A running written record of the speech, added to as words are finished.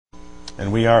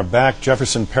And we are back.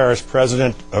 Jefferson Parrish,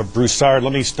 president of Broussard.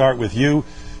 Let me start with you.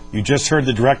 You just heard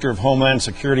the Director of Homeland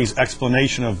Security's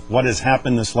explanation of what has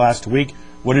happened this last week.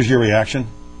 What is your reaction?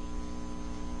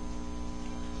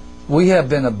 We have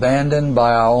been abandoned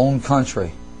by our own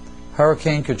country.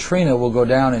 Hurricane Katrina will go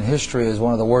down in history as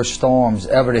one of the worst storms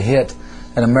ever to hit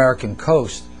an American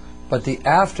coast. But the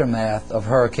aftermath of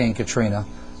Hurricane Katrina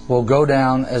will go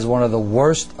down as one of the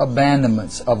worst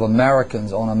abandonments of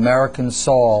Americans on American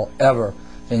soil ever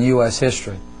in U.S.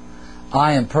 history.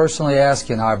 I am personally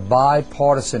asking our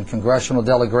bipartisan congressional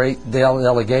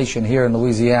delegation here in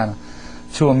Louisiana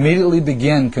to immediately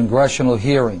begin congressional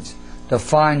hearings to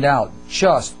find out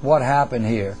just what happened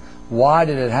here, why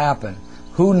did it happen,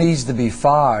 who needs to be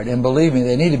fired, and believe me,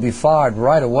 they need to be fired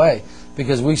right away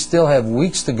because we still have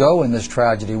weeks to go in this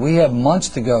tragedy. We have months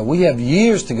to go. We have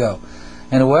years to go.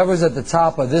 And whoever's at the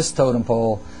top of this totem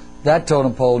pole, that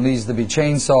totem pole needs to be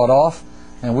chainsawed off,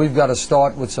 and we've got to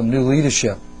start with some new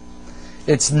leadership.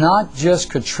 It's not just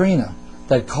Katrina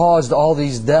that caused all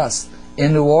these deaths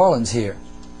in New Orleans here.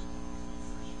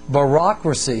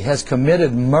 Bureaucracy has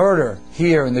committed murder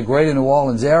here in the greater New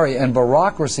Orleans area, and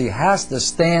bureaucracy has to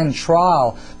stand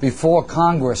trial before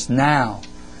Congress now.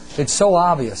 It's so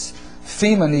obvious.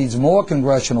 FEMA needs more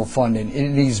congressional funding.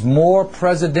 It needs more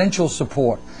presidential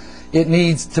support. It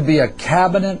needs to be a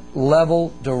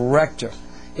cabinet-level director.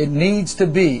 It needs to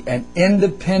be an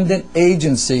independent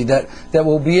agency that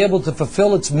will be able to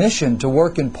fulfill its mission to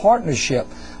work in partnership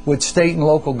with state and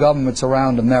local governments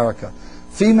around America.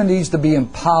 FEMA needs to be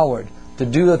empowered to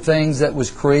do the things that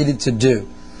was created to do.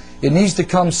 It needs to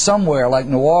come somewhere like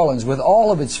New Orleans with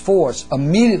all of its force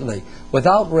immediately,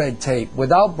 without red tape,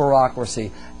 without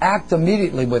bureaucracy, act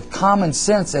immediately with common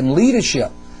sense and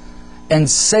leadership, and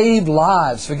save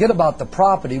lives. Forget about the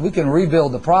property. We can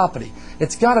rebuild the property.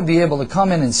 It's got to be able to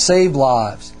come in and save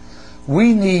lives.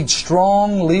 We need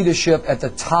strong leadership at the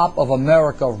top of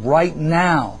America right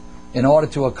now in order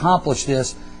to accomplish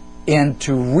this and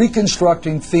to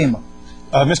reconstructing FEMA.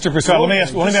 Mr. Broussard, let me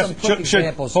ask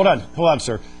hold on,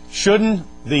 sir. Shouldn't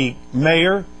the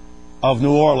mayor of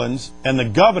New Orleans and the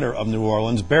governor of New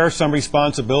Orleans bear some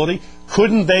responsibility?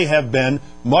 Couldn't they have been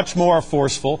much more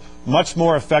forceful, much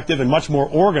more effective, and much more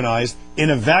organized in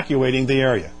evacuating the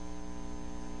area?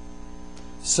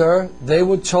 Sir, they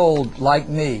were told, like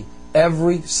me,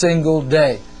 every single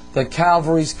day, the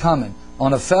cavalry's coming.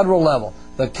 On a federal level,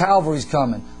 the cavalry's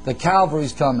coming, the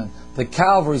cavalry's coming, the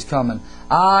cavalry's coming.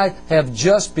 I have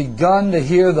just begun to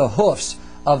hear the hoofs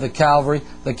of the cavalry.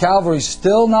 The cavalry's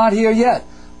still not here yet,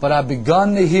 but I've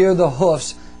begun to hear the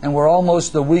hoofs, and we're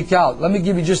almost a week out. Let me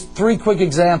give you just 3 quick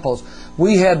examples.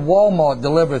 We had Walmart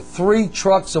deliver 3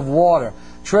 trucks of water,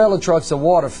 trailer trucks of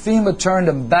water. FEMA turned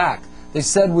them back. They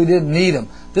said we didn't need them.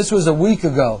 This was a week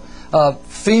ago.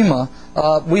 FEMA,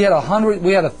 we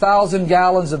had 1,000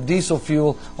 gallons of diesel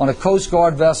fuel on a Coast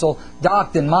Guard vessel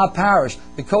docked in my parish.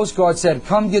 The Coast Guard said,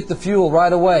 come get the fuel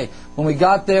right away. When we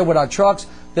got there with our trucks,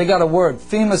 they got a word.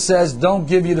 FEMA says, don't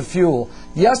give you the fuel.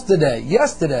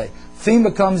 Yesterday,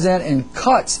 FEMA comes in and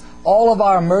cuts all of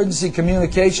our emergency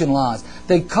communication lines.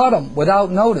 They cut them without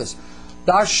notice.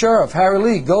 Our sheriff, Harry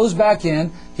Lee, goes back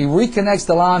in, he reconnects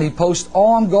the line, he posts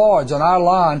armed guards on our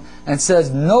line and says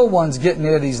no one's getting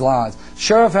near these lines.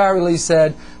 Sheriff Harry Lee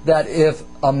said that if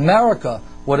American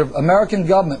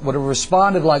government would have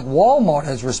responded like Walmart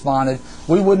has responded,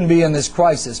 we wouldn't be in this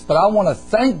crisis. But I want to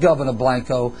thank Governor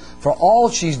Blanco for all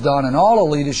she's done and all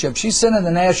her leadership. She sent in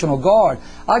the National Guard.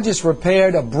 I just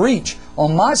repaired a breach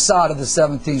on my side of the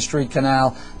 17th Street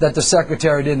Canal that the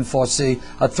Secretary didn't foresee,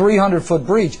 a 300-foot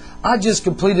breach. I just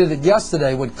completed it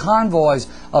yesterday with convoys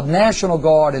of National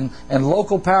Guard and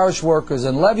local parish workers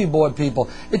and levee board people.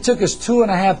 It took us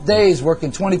 2.5 days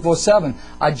working 24/7.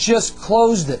 I just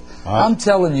closed it. I'm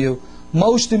telling you,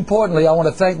 most importantly, I want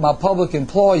to thank my public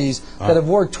employees that have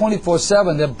worked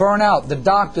 24/7. They're burnt out, the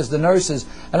doctors, the nurses.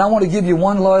 And I want to give you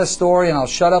one last story, and I'll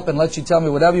shut up and let you tell me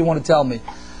whatever you want to tell me.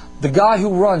 The guy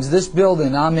who runs this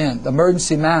building I'm in,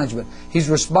 emergency management, he's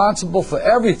responsible for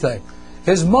everything.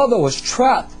 His mother was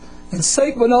trapped in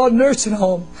St. Bernard Nursing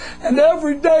Home, and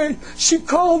every day she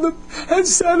called him and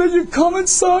said, are you coming,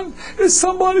 son? Is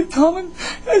somebody coming?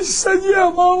 And she said,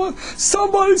 yeah, Mama,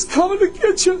 somebody's coming to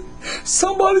get you.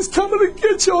 Somebody's coming to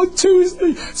get you on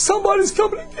Tuesday. Somebody's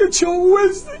coming to get you on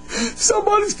Wednesday.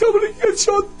 Somebody's coming to get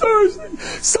you on Thursday.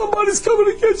 Somebody's coming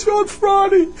to get you on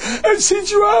Friday. And she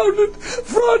drowned it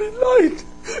Friday night.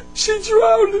 She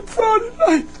drowned it Friday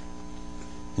night.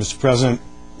 Mr. President,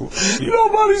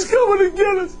 nobody's coming to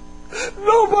get us.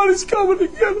 Nobody's coming to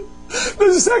get us.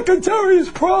 The Secretary has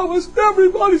promised.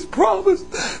 Everybody's promised.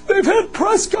 They've had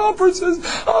press conferences.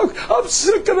 I'm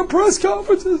sick of the press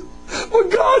conferences. For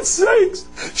God's sakes,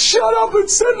 shut up and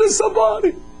send us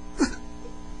somebody.